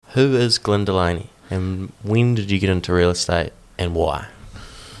Who is Glyn Delany, and when did you get into real estate, and why?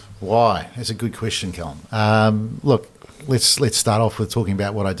 Why? That's a good question, Colin. Look, let's start off with talking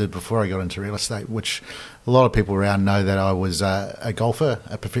about what I did before I got into real estate, which a lot of people around know that I was a golfer,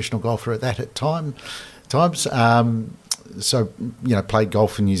 a professional golfer at times. So, played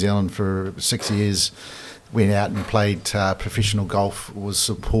golf in New Zealand for 6 years, went out and played professional golf, was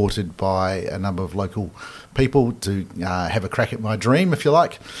supported by a number of local people to have a crack at my dream, if you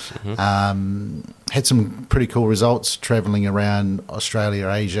like. Had some pretty cool results travelling around Australia,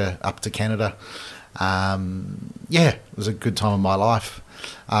 Asia, up to Canada. It was a good time of my life.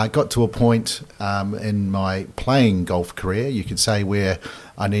 Got to a point in my playing golf career, you could say, where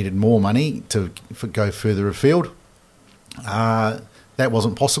I needed more money to go further afield. That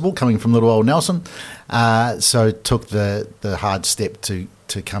wasn't possible coming from little old Nelson, so took the hard step to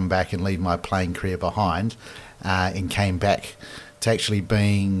come back and leave my playing career behind, and came back to actually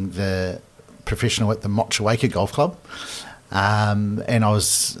being the professional at the Motueka Golf Club. And I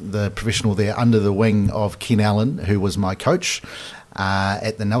was the professional there under the wing of Ken Allen, who was my coach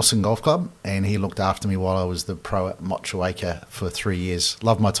at the Nelson Golf Club, and he looked after me while I was the pro at Motueka for 3 years.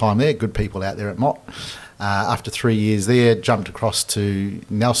 Loved my time there, good people out there at Mott. After 3 years there, jumped across to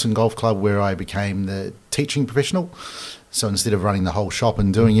Nelson Golf Club, where I became the teaching professional. So instead of running the whole shop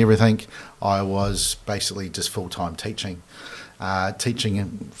and doing everything, I was basically just full-time teaching.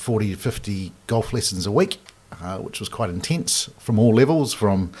 Teaching 40 to 50 golf lessons a week, which was quite intense, from all levels,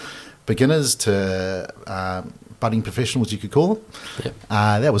 from beginners to budding professionals, you could call them. Yep.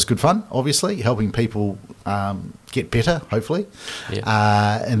 That was good fun, obviously, helping people get better, hopefully. Yep.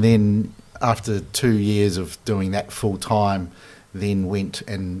 And then after 2 years of doing that full time, then went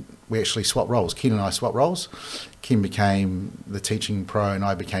and we actually swapped roles. Ken and I swapped roles. Ken became the teaching pro and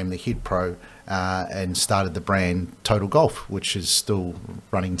I became the head pro, and started the brand Total Golf, which is still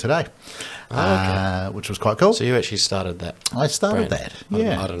running today, which was quite cool. So you actually started that? I started brand. that,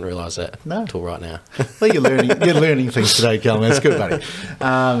 yeah. I didn't realise that until right now. Well, you're learning things today, Callum. That's good, buddy.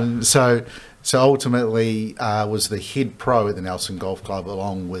 So ultimately was the head pro at the Nelson Golf Club,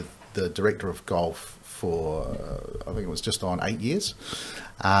 along with the director of golf for, I think it was just on 8 years.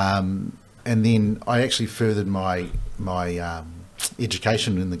 And then I actually furthered my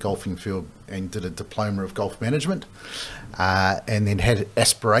education in the golfing field and did a diploma of golf management, and then had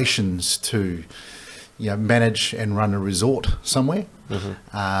aspirations to manage and run a resort somewhere.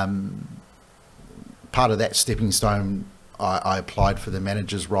 Part of that stepping stone, I applied for the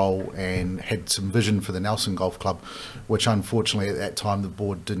manager's role and had some vision for the Nelson Golf Club, which unfortunately at that time the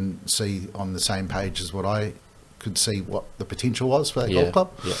board didn't see on the same page as what I could see what the potential was for that golf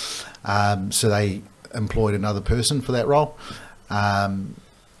club. Yeah. So they employed another person for that role.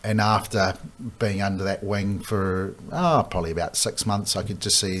 And after being under that wing for probably about 6 months, I could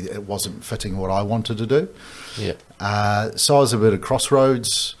just see it wasn't fitting what I wanted to do. Yeah. So I was a bit of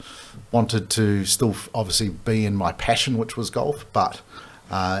crossroads, wanted to still obviously be in my passion, which was golf, but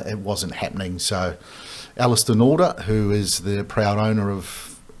it wasn't happening. So Alistair Nalder, who is the proud owner of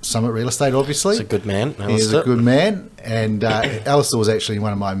Summit Real Estate, obviously. He's a good man. He's a good man. And Alistair was actually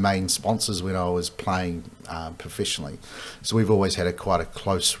one of my main sponsors when I was playing professionally. So we've always had quite a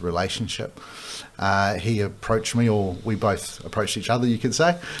close relationship. He approached me, or we both approached each other, you could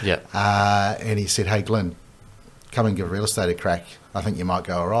say. Yeah. And he said, "Hey, Glyn, come and give real estate a crack. I think you might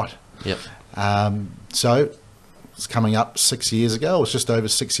go all right." Yep. So it's coming up 6 years ago. It was just over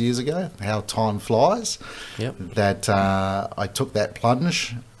 6 years ago. How time flies. Yep. That I took that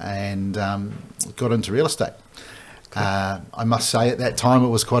plunge and got into real estate. Cool. I must say at that time it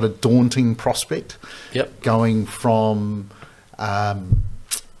was quite a daunting prospect. Yep. Going from a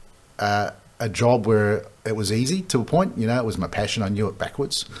job where it was easy to a point, it was my passion, I knew it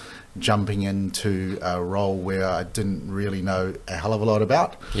backwards, jumping into a role where I didn't really know a hell of a lot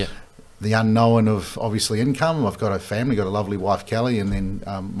about. Yeah. The unknown of obviously income. I've got a family, got a lovely wife, Kelly, and then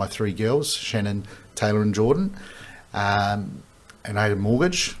my 3 girls, Shannon, Taylor and Jordan. And I had a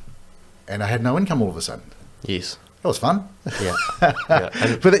mortgage and I had no income all of a sudden. Yes. That was fun. Yeah.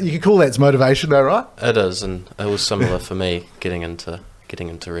 Yeah. But you could call that motivation though, right? It is, and it was similar for me getting into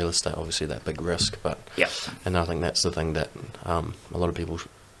real estate, obviously that big risk, but and I think that's the thing that a lot of people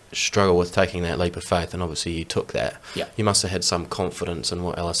struggle with, taking that leap of faith, and obviously you took that. Yeah. You must have had some confidence in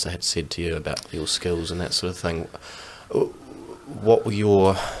what Alistair had said to you about your skills and that sort of thing. What were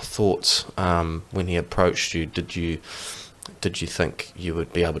your thoughts when he approached you? Did you did you think you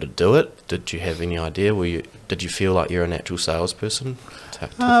would be able to do it? Did you have any idea? Did you feel like you're a natural salesperson?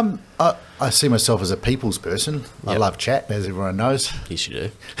 I see myself as a people's person. I love chat, as everyone knows. Yes, you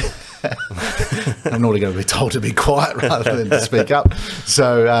do. I'm normally going to be told to be quiet rather than to speak up.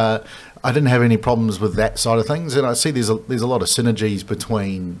 So I didn't have any problems with that side of things, and I see there's a lot of synergies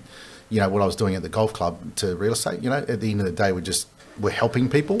between, what I was doing at the golf club to real estate. At the end of the day, we're helping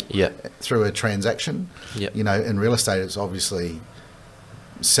people through a transaction. In real estate, it's obviously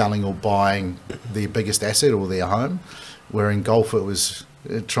selling or buying their biggest asset or their home, where in golf it was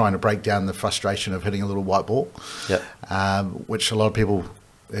trying to break down the frustration of hitting a little white ball, which a lot of people,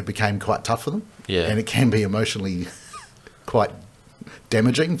 it became quite tough for them, and it can be emotionally quite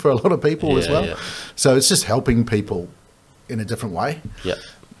damaging for a lot of people as well. So it's just helping people in a different way.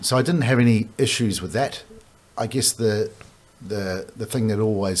 So I didn't have any issues with that. I guess the thing that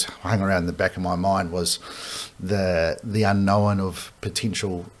always hung around the back of my mind was the unknown of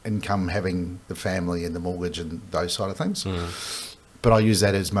potential income, having the family and the mortgage and those side of things. But I use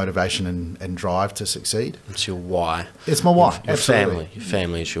that as motivation and drive to succeed. It's your why. It's my why. Your family. Your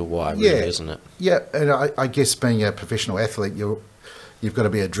family is your why, really, isn't it? Yeah, and I guess being a professional athlete, you've got to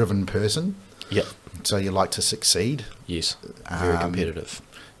be a driven person. So you like to succeed. Yes, very competitive.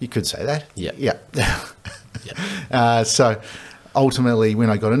 You could say that. Yeah. So ultimately, when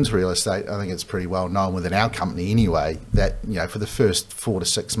I got into real estate, I think it's pretty well known within our company anyway that, for the first 4 to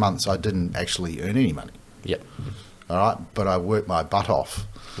 6 months, I didn't actually earn any money. All right, but I worked my butt off,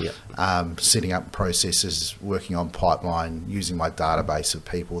 setting up processes, working on pipeline, using my database of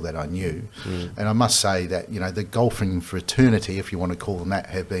people that I knew. And I must say that, the golfing fraternity, if you want to call them that,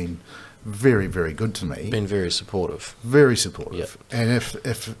 have been very, very good to me. Been very supportive. Very supportive. And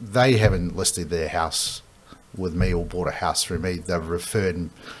if they haven't listed their house with me or bought a house through me, they've referred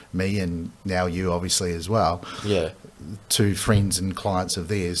me, and now you obviously as well, to friends and clients of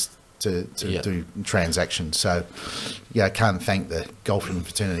theirs to do transactions. So, I can't thank the golfing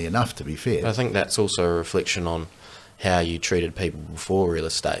fraternity enough, to be fair. I think that's also a reflection on how you treated people before real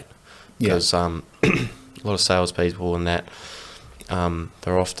estate. Because a lot of salespeople and that,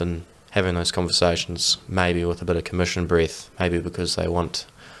 they're often having those conversations maybe with a bit of commission breath, maybe because they want,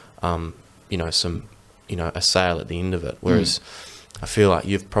 a sale at the end of it. Whereas I feel like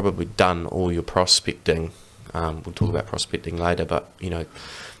you've probably done all your prospecting. We'll talk about prospecting later, but,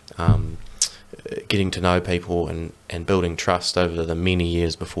 getting to know people and building trust over the many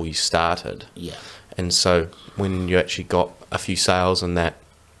years before you started. And so when you actually got a few sales and that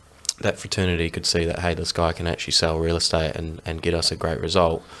fraternity could see that, hey, this guy can actually sell real estate and get us a great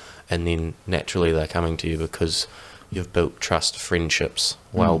result, and then naturally they're coming to you because you've built trust, friendships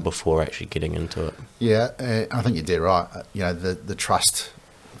well before actually getting into it. I think you did right. The trust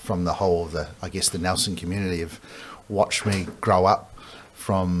from the whole of the Nelson community have watched me grow up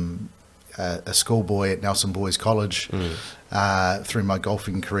from a schoolboy at Nelson Boys College through my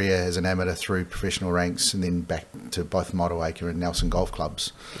golfing career as an amateur, through professional ranks, and then back to both Motueka and Nelson golf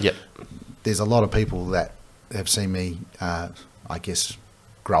clubs. There's a lot of people that have seen me,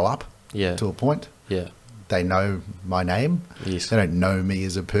 grow up to a point. They know my name. They don't know me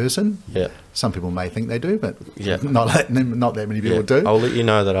as a person. Some people may think they do, but not that many people do. I'll let you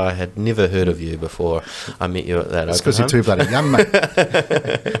know that I had never heard of you before I met you at that. It's because you're too bloody young, mate.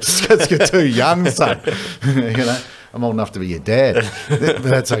 It's because you're too young, son. I'm old enough to be your dad, but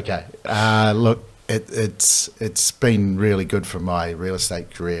that's okay. Look, it's been really good for my real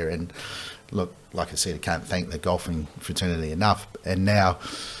estate career, and look, like I said, I can't thank the golfing fraternity enough. And now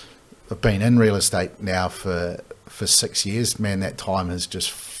I've been in real estate now for 6 years. Man, that time has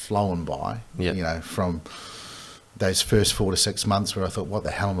just flown by. From those first 4 to 6 months where I thought, what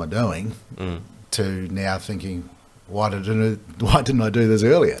the hell am I doing, to now thinking, why didn't I do this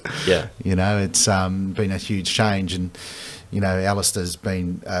earlier? It's been a huge change. And Alistair's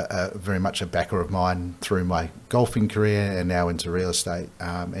been very much a backer of mine through my golfing career and now into real estate,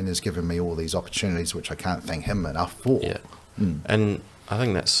 and has given me all these opportunities, which I can't thank him enough for. And I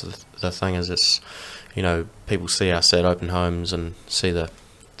think that's the thing, is it's, people see us at open homes and see the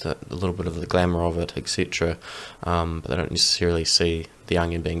little bit of the glamour of it, etc. But they don't necessarily see the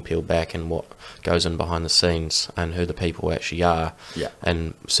onion being peeled back and what goes in behind the scenes and who the people actually are.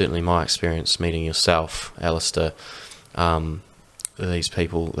 And certainly my experience meeting yourself, Alistair, these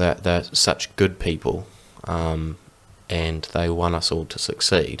people, they're such good people, and they want us all to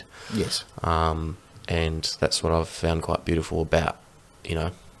succeed. And that's what I've found quite beautiful about,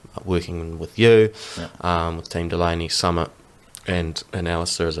 working with you, with Team Delany Summit, and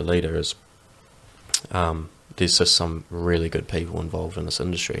Alistair as a leader. Is there's just some really good people involved in this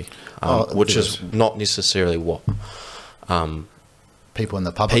industry, which is not necessarily what people in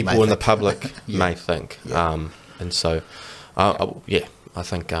the public may think. And so, I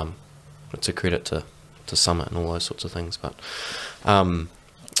think it's a credit to Summit and all those sorts of things. But I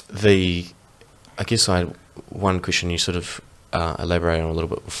guess I had one question you sort of elaborated on a little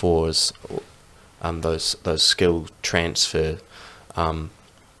bit before is those skill transfer.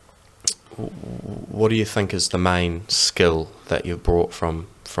 What do you think is the main skill that you've brought from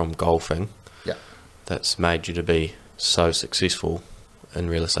golfing that's made you to be so successful in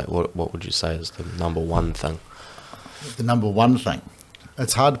real estate? What would you say is the number one thing? The number one thing.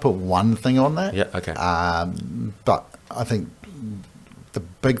 It's hard to put one thing on that. Yeah, okay. But I think the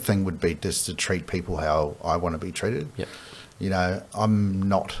big thing would be just to treat people how I want to be treated. Yep. You know, I'm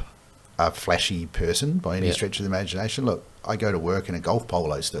not a flashy person by any stretch of the imagination. Look, I go to work in a golf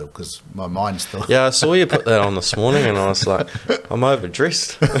polo still because my mind's still... Yeah, I saw you put that on this morning and I was like, I'm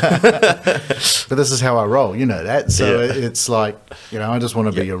overdressed. But this is how I roll, you know that. So it's like, you know, I just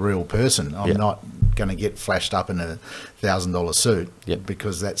want to be a real person. I'm not going to get flashed up in a $1,000 suit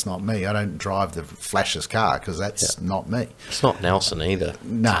because that's not me. I don't drive the flashiest car because that's not me. It's not Nelson either.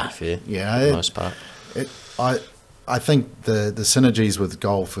 Nah. To be fair, yeah, for the most part. I think the synergies with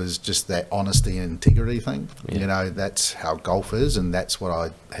golf is just that honesty and integrity thing. Yeah. You know, that's how golf is, and that's what I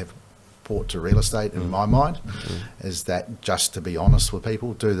have brought to real estate in my mind, is that just to be honest with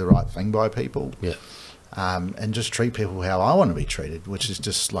people, do the right thing by people, and just treat people how I want to be treated, which is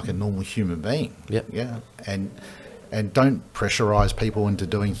just like a normal human being. Yeah, and don't pressurize people into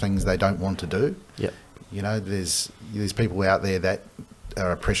doing things they don't want to do. You know, there's people out there that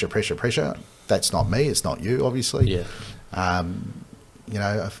are pressure. That's not me. It's not you, obviously. You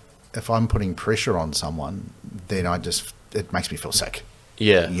know, if I'm putting pressure on someone, then it makes me feel sick.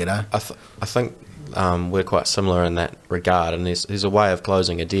 Yeah. You know, I think we're quite similar in that regard, and there's a way of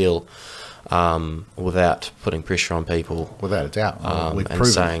closing a deal without putting pressure on people. Without a doubt, and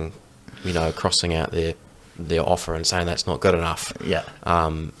saying, you know, crossing out their offer and saying that's not good enough.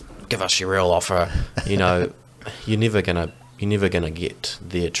 Give us your real offer. You know, you're never gonna get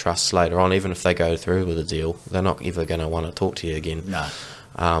their trust later on, even if they go through with a deal. They're not ever gonna want to talk to you again. No.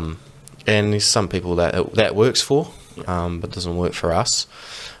 And there's some people that works for, but doesn't work for us.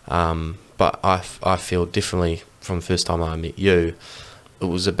 But I feel definitely from the first time I met you, it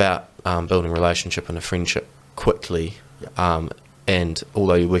was about building a relationship and a friendship quickly. And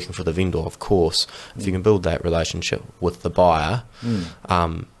although you're working for the vendor, of course, if you can build that relationship with the buyer,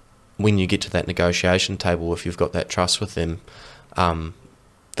 when you get to that negotiation table, if you've got that trust with them,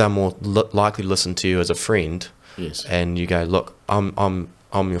 they're more likely to listen to you as a friend. And you go, look, I'm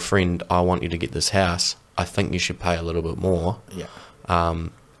your friend. I want you to get this house. I think you should pay a little bit more.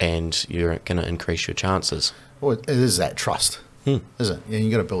 And you're going to increase your chances. Well, it is that trust, isn't it? And you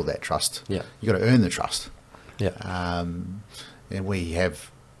got to build that trust. You got to earn the trust. And we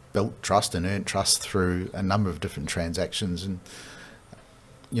have built trust and earned trust through a number of different transactions. And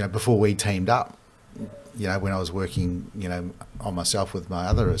you know, before we teamed up, you know, when I was working, you know, on myself with my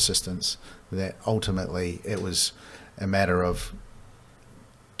other assistants, that ultimately it was a matter of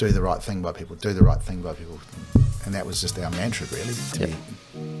do the right thing by people, and that was just our mantra, really.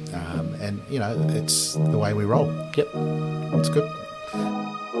 And you know, it's the way we roll. It's good.